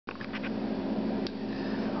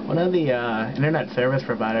One of the internet service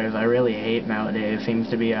providers I really hate nowadays seems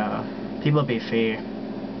to be PeoplePC.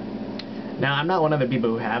 Now, I'm not one of the people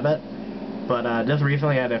who have it, but just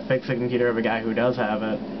recently I had to fix the computer of a guy who does have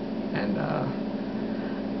it, and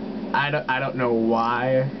I don't know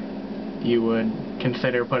why you would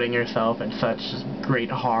consider putting yourself in such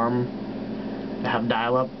great harm to have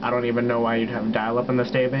dial-up. I don't even know why you'd have dial-up in this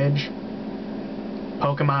day of age.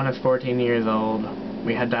 Pokemon is 14 years old.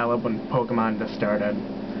 We had dial-up when Pokemon just started.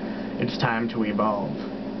 It's time to evolve.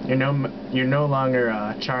 You're no longer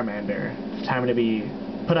Charmander. It's time to be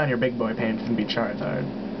put on your big boy pants and be Charizard.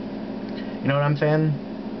 You know what I'm saying?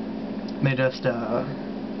 They just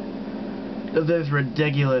this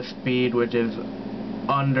ridiculous speed, which is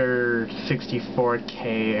under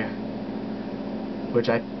 64K, which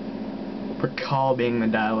I recall being the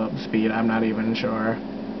dial-up speed. I'm not even sure.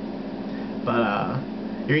 But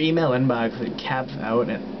your email inbox, it caps out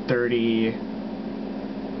at 40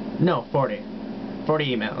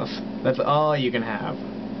 emails. That's all you can have,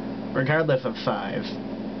 regardless of size.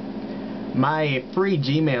 My free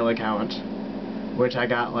Gmail account, which I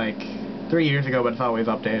got like 3 years ago, but it's always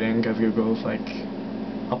updating because Google's like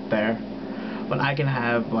up there, but I can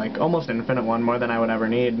have like almost an infinite one, more than I would ever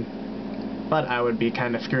need. But I would be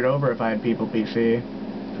kind of screwed over if I had PeoplePC.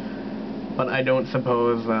 But I don't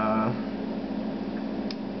suppose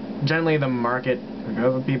generally the market who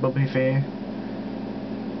goes with PeoplePC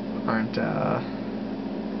aren't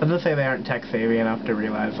let's just say they aren't tech savvy enough to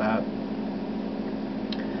realize that.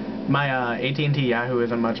 My AT&T Yahoo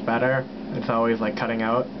isn't much better. It's always like cutting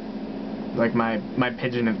out. Like my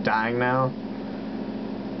Pigeon is dying now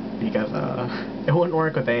because it wouldn't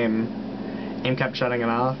work with AIM. AIM kept shutting it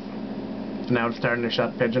off. So now it's starting to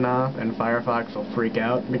shut Pigeon off, and Firefox will freak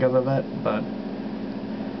out because of it. But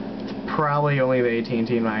it's probably only the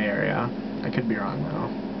AT&T in my area. I could be wrong though.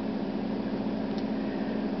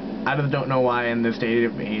 I just don't know why in this day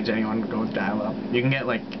of age anyone would go with dial-up. You can get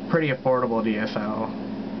like pretty affordable DSL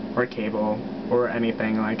or cable or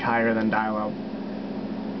anything like higher than dial-up,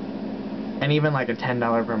 and even like a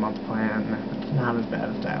 $10 per month plan. It's not as bad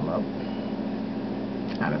as dial-up.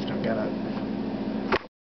 I just don't get it.